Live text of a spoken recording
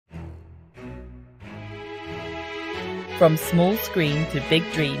From small screen to big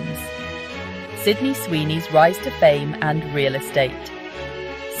dreams. Sydney Sweeney's rise to fame and real estate.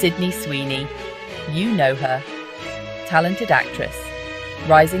 Sydney Sweeney, you know her. Talented actress,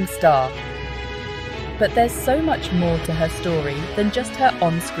 rising star. But there's so much more to her story than just her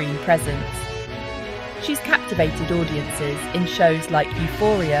on-screen presence. She's captivated audiences in shows like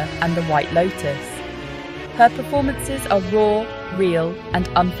Euphoria and The White Lotus. Her performances are raw, real, and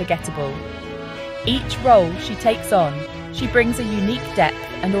unforgettable. Each role she takes on, she brings a unique depth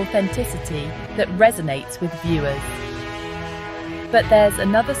and authenticity that resonates with viewers. But there's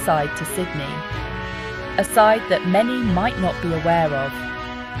another side to Sydney, a side that many might not be aware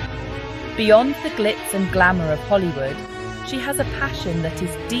of. Beyond the glitz and glamour of Hollywood, she has a passion that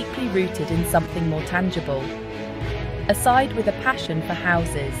is deeply rooted in something more tangible. A side with a passion for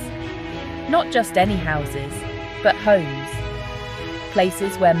houses. Not just any houses, but homes.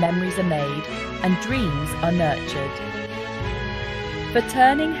 Places where memories are made and dreams are nurtured. For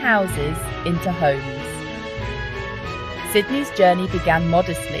turning houses into homes. Sydney's journey began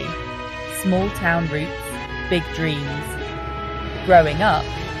modestly. Small town roots, big dreams. Growing up,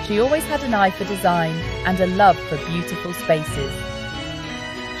 she always had an eye for design and a love for beautiful spaces.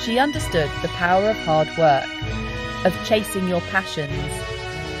 She understood the power of hard work, of chasing your passions.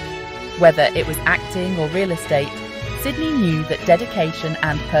 Whether it was acting or real estate, Sydney knew that dedication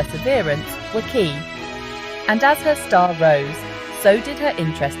and perseverance were key. And as her star rose, so did her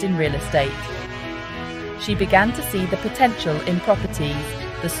interest in real estate. She began to see the potential in properties,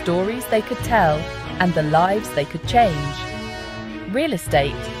 the stories they could tell, and the lives they could change. Real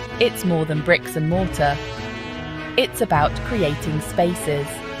estate, it's more than bricks and mortar. It's about creating spaces.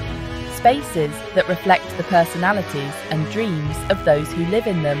 Spaces that reflect the personalities and dreams of those who live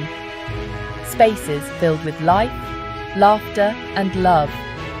in them. Spaces filled with life, laughter, and love.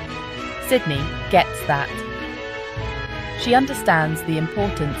 Sydney gets that. She understands the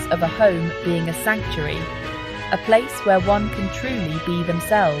importance of a home being a sanctuary, a place where one can truly be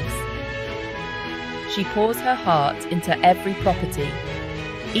themselves. She pours her heart into every property.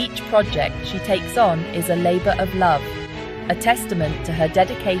 Each project she takes on is a labour of love, a testament to her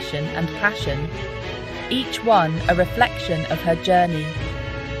dedication and passion, each one a reflection of her journey.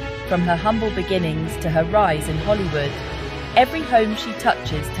 From her humble beginnings to her rise in Hollywood, every home she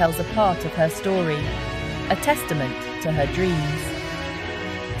touches tells a part of her story, a testament to her dreams.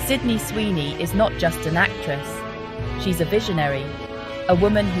 Sydney Sweeney is not just an actress, she's a visionary, a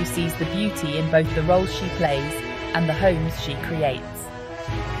woman who sees the beauty in both the roles she plays and the homes she creates.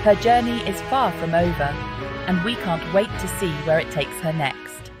 Her journey is far from over, and we can't wait to see where it takes her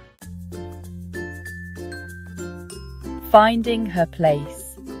next. Finding her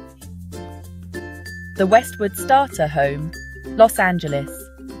place. The Westwood starter home, Los Angeles,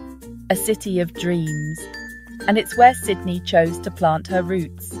 a city of dreams, and it's where Sydney chose to plant her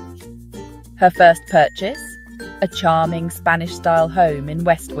roots. Her first purchase, a charming Spanish-style home in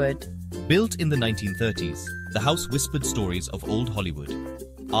Westwood. Built in the 1930s, the house whispered stories of old Hollywood.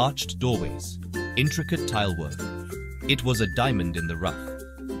 Arched doorways, intricate tile work. It was a diamond in the rough.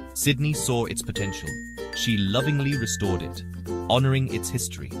 Sydney saw its potential. She lovingly restored it, honoring its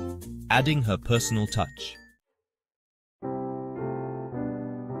history, adding her personal touch.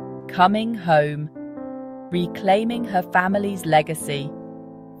 Coming home, reclaiming her family's legacy.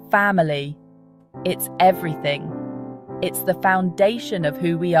 Family. It's everything. It's the foundation of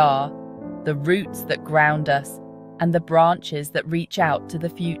who we are, the roots that ground us, and the branches that reach out to the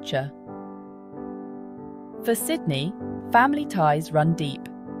future. For Sydney, family ties run deep.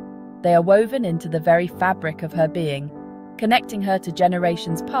 They are woven into the very fabric of her being, connecting her to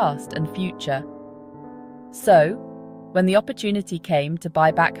generations past and future. So, when the opportunity came to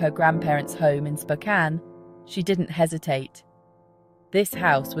buy back her grandparents' home in Spokane, she didn't hesitate. This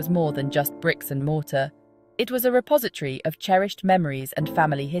house was more than just bricks and mortar. It was a repository of cherished memories and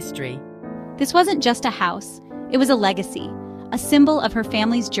family history. This wasn't just a house. It was a legacy, a symbol of her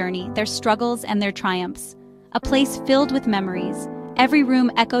family's journey, their struggles and their triumphs. A place filled with memories. Every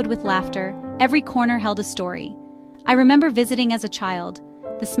room echoed with laughter. Every corner held a story. I remember visiting as a child.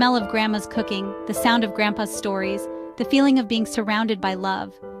 The smell of Grandma's cooking, the sound of Grandpa's stories, the feeling of being surrounded by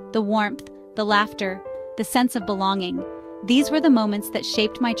love, the warmth, the laughter, the sense of belonging. These were the moments that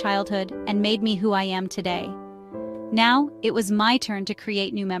shaped my childhood and made me who I am today. Now, it was my turn to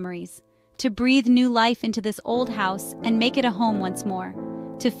create new memories, to breathe new life into this old house and make it a home once more,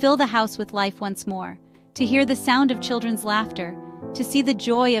 to fill the house with life once more, to hear the sound of children's laughter, to see the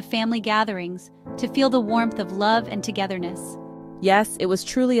joy of family gatherings, to feel the warmth of love and togetherness. Yes, it was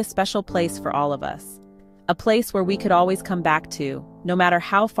truly a special place for all of us. A place where we could always come back to, no matter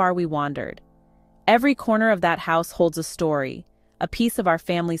how far we wandered. Every corner of that house holds a story, a piece of our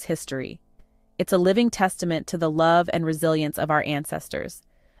family's history. It's a living testament to the love and resilience of our ancestors,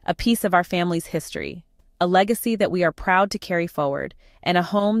 a piece of our family's history, a legacy that we are proud to carry forward, and a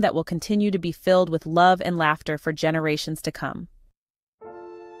home that will continue to be filled with love and laughter for generations to come.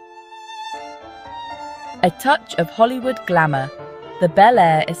 A touch of Hollywood glamour, the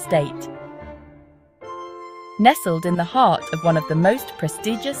Bel-Air Estate. Nestled in the heart of one of the most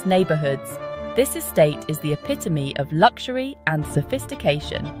prestigious neighborhoods, this estate is the epitome of luxury and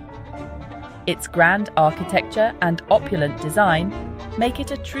sophistication. Its grand architecture and opulent design make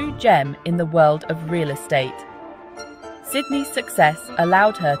it a true gem in the world of real estate. Sydney's success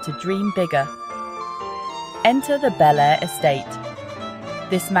allowed her to dream bigger. Enter the Bel-Air Estate.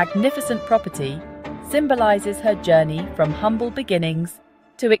 This magnificent property symbolizes her journey from humble beginnings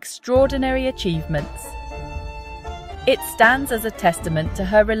to extraordinary achievements. It stands as a testament to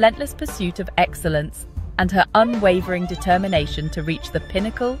her relentless pursuit of excellence and her unwavering determination to reach the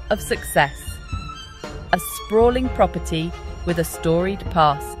pinnacle of success. A sprawling property with a storied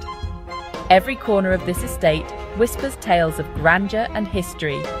past. Every corner of this estate whispers tales of grandeur and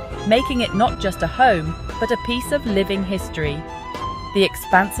history, making it not just a home, but a piece of living history. The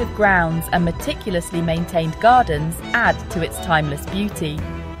expansive grounds and meticulously maintained gardens add to its timeless beauty.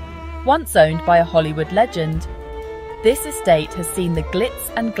 Once owned by a Hollywood legend, this estate has seen the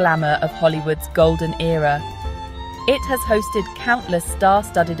glitz and glamour of Hollywood's golden era. It has hosted countless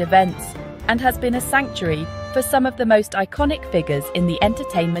star-studded events and has been a sanctuary for some of the most iconic figures in the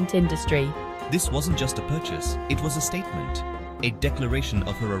entertainment industry. This wasn't just a purchase, it was a statement. A declaration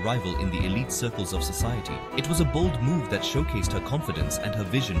of her arrival in the elite circles of society. It was a bold move that showcased her confidence and her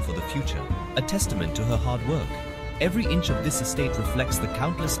vision for the future. A testament to her hard work. Every inch of this estate reflects the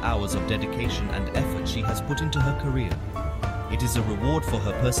countless hours of dedication and effort she has put into her career. It is a reward for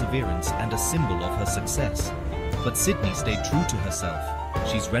her perseverance and a symbol of her success. But Sydney stayed true to herself.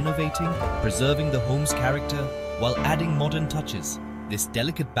 She's renovating, preserving the home's character, while adding modern touches. This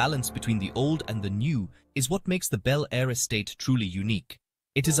delicate balance between the old and the new is what makes the Bel-Air Estate truly unique.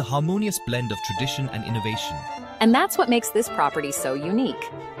 It is a harmonious blend of tradition and innovation. And that's what makes this property so unique.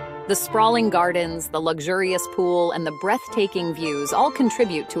 The sprawling gardens, the luxurious pool, and the breathtaking views all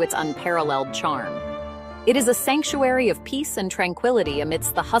contribute to its unparalleled charm. It is a sanctuary of peace and tranquility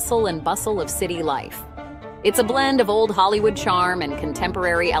amidst the hustle and bustle of city life. It's a blend of old Hollywood charm and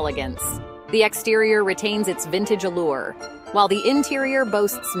contemporary elegance. The exterior retains its vintage allure, while the interior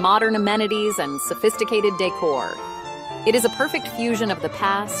boasts modern amenities and sophisticated decor. It is a perfect fusion of the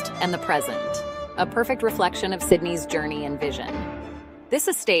past and the present, a perfect reflection of Sydney's journey and vision. This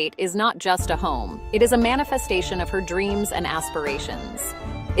estate is not just a home, it is a manifestation of her dreams and aspirations.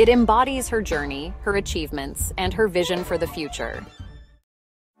 It embodies her journey, her achievements, and her vision for the future.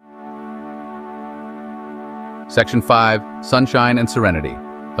 Section 5, Sunshine and Serenity,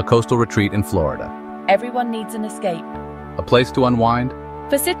 a coastal retreat in Florida. Everyone needs an escape. A place to unwind?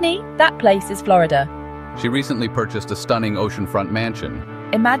 For Sydney, that place is Florida. She recently purchased a stunning oceanfront mansion.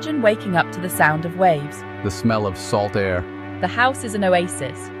 Imagine waking up to the sound of waves. The smell of salt air. The house is an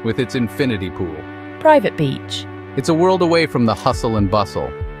oasis. With its infinity pool. Private beach. It's a world away from the hustle and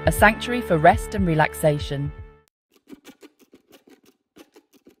bustle. A sanctuary for rest and relaxation.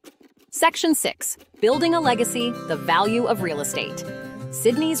 Section 6. Building a legacy, the value of real estate.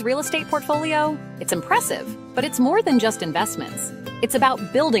 Sydney's real estate portfolio? It's impressive, but it's more than just investments. It's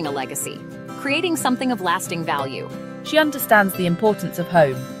about building a legacy, creating something of lasting value. She understands the importance of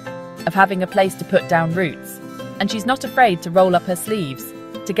home, of having a place to put down roots, and she's not afraid to roll up her sleeves,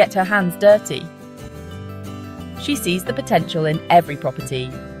 to get her hands dirty. She sees the potential in every property,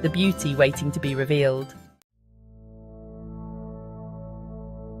 the beauty waiting to be revealed.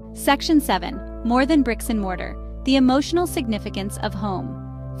 Section 7. More than bricks and mortar. The emotional significance of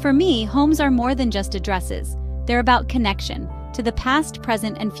home. For me, homes are more than just addresses. They're about connection to the past,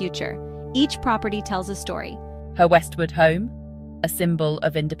 present, and future. Each property tells a story. Her Westwood home, a symbol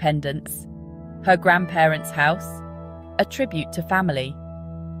of independence. Her grandparents' house, a tribute to family.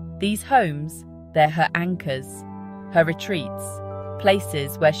 These homes, they're her anchors, her retreats,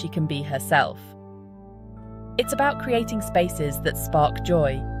 places where she can be herself. It's about creating spaces that spark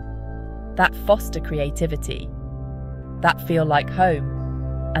joy, that foster creativity, that feel like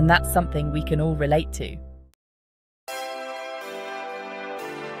home, and that's something we can all relate to.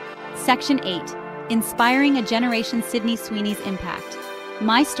 Section 8. Inspiring a generation. Sydney Sweeney's impact.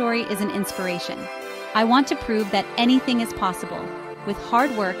 My story is an inspiration. I want to prove that anything is possible, with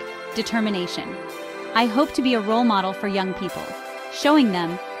hard work, determination. I hope to be a role model for young people, showing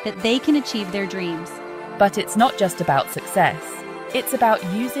them that they can achieve their dreams. But it's not just about success. It's about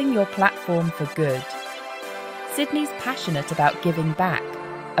using your platform for good. Sydney's passionate about giving back,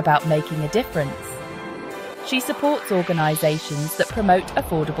 about making a difference. She supports organisations that promote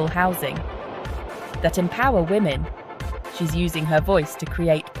affordable housing, that empower women. She's using her voice to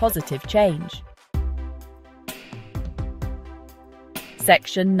create positive change.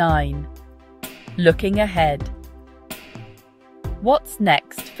 Section 9. Looking ahead. What's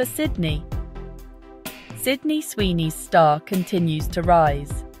next for Sydney? Sydney Sweeney's star continues to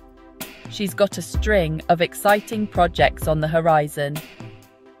rise. She's got a string of exciting projects on the horizon.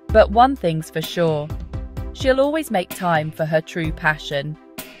 But one thing's for sure, she'll always make time for her true passion,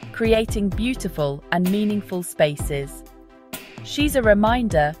 creating beautiful and meaningful spaces. She's a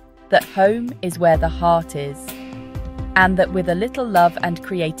reminder that home is where the heart is, and that with a little love and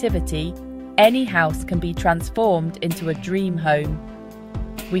creativity, any house can be transformed into a dream home.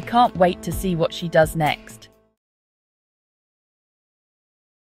 We can't wait to see what she does next.